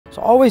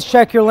So always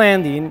check your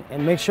landing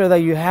and make sure that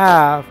you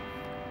have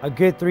a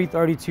good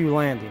 332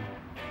 landing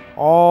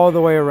all the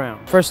way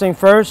around. First thing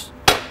first,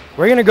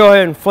 we're gonna go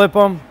ahead and flip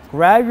them.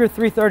 Grab your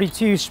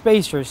 332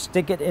 spacer,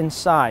 stick it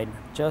inside,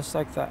 just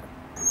like that.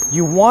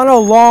 You want a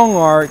long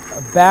arc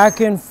back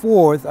and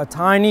forth a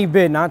tiny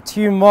bit, not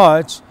too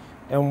much,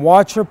 and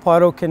watch your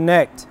puddle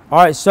connect. All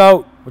right,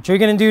 so what you're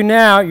gonna do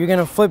now, you're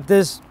gonna flip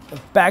this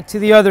back to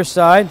the other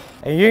side,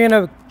 and you're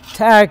gonna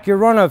tack your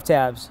run-off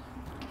tabs.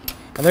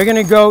 And they're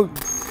gonna go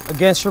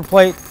against your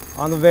plate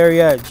on the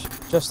very edge,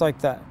 just like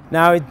that.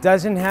 Now it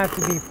doesn't have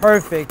to be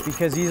perfect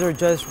because these are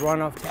just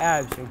run-off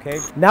tabs, okay?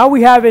 Now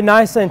we have it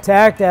nice and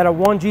tacked at a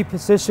 1G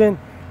position.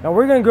 Now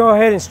we're gonna go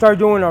ahead and start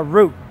doing a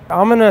root.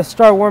 I'm gonna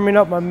start warming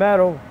up my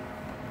metal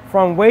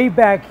from way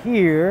back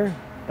here,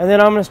 and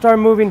then I'm gonna start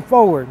moving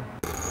forward.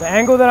 The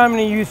angle that I'm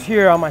gonna use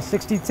here on my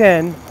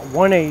 60-10,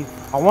 1/8,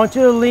 I want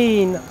you to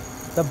lean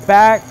the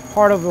back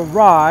part of the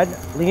rod,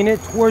 lean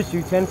it towards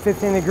you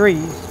 10-15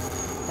 degrees,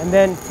 and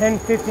then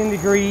 10-15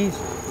 degrees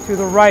to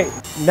the right.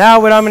 Now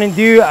what I'm gonna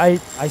do, I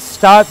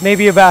stopped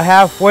maybe about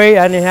halfway.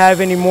 I didn't have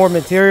any more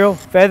material.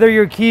 Feather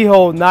your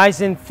keyhole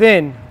nice and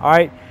thin, all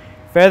right?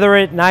 Feather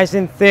it nice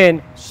and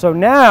thin. So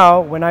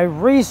now when I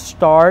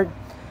restart,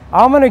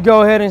 I'm gonna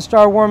go ahead and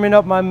start warming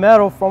up my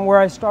metal from where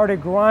I started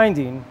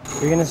grinding.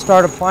 You're gonna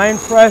start applying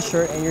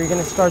pressure and you're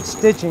gonna start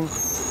stitching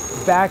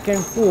back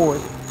and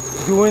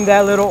forth, doing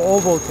that little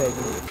oval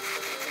technique.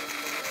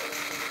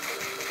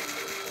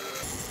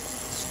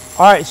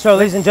 All right, so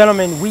ladies and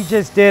gentlemen, we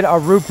just did a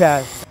root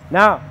pass.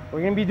 Now,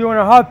 we're gonna be doing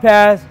a hot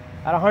pass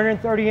at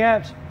 130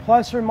 amps,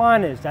 plus or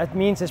minus. That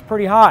means it's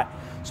pretty hot,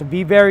 so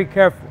be very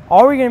careful.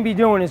 All we're gonna be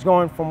doing is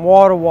going from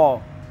wall to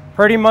wall,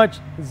 pretty much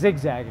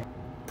zigzagging.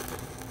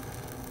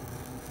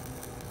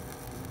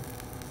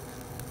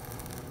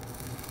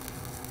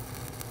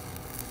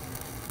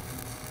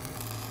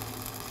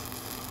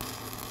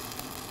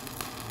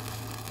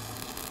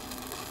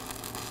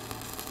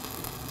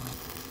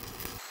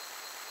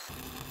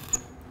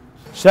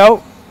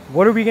 So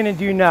what are we gonna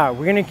do now?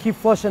 We're gonna keep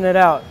flushing it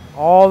out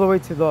all the way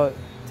to the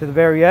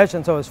very edge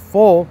until it's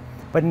full.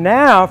 But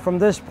now from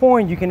this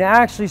point, you can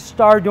actually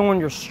start doing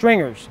your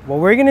stringers. What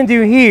we're gonna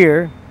do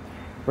here,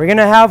 we're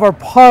gonna have our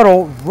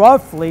puddle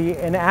roughly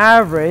an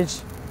average,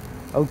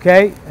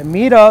 okay, and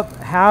meet up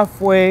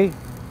halfway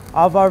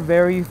of our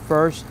very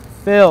first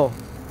fill.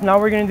 Now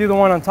we're gonna do the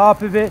one on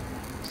top of it.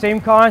 Same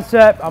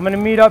concept, I'm gonna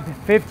meet up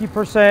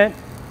 50%.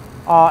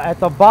 At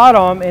the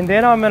bottom, and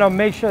then I'm gonna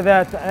make sure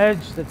that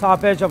the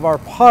top edge of our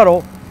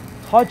puddle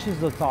touches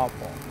the top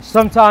wall.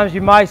 Sometimes you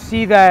might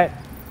see that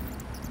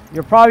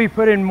you're probably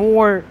putting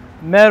more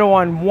metal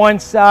on one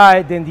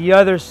side than the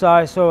other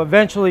side, so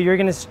eventually you're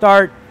gonna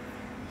start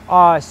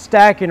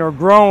stacking or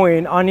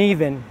growing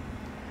uneven.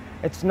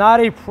 It's not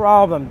a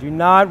problem. Do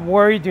not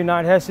worry, do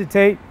not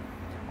hesitate.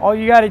 All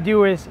you gotta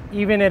do is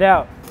even it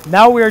out.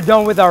 Now we are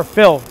done with our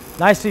fill.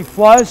 Nicely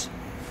flush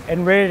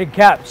and ready to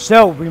cap.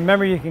 So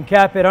remember, you can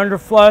cap it under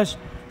flush,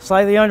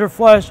 slightly under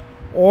flush,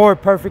 or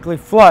perfectly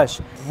flush.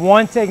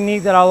 One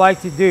technique that I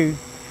like to do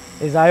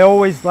is I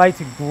always like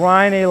to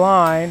grind a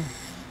line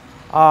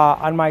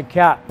on my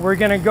cap. We're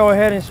gonna go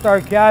ahead and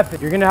start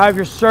capping. You're gonna have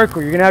your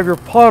circle, you're gonna have your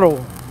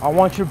puddle. I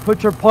want you to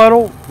put your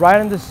puddle right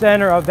in the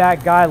center of that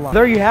guideline.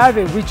 There you have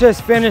it. We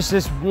just finished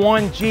this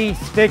 1G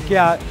stick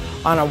out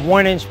on a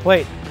 1-inch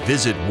plate.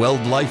 Visit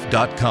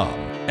weldlife.com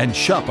and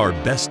shop our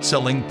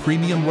best-selling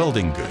premium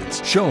welding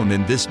goods shown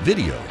in this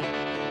video.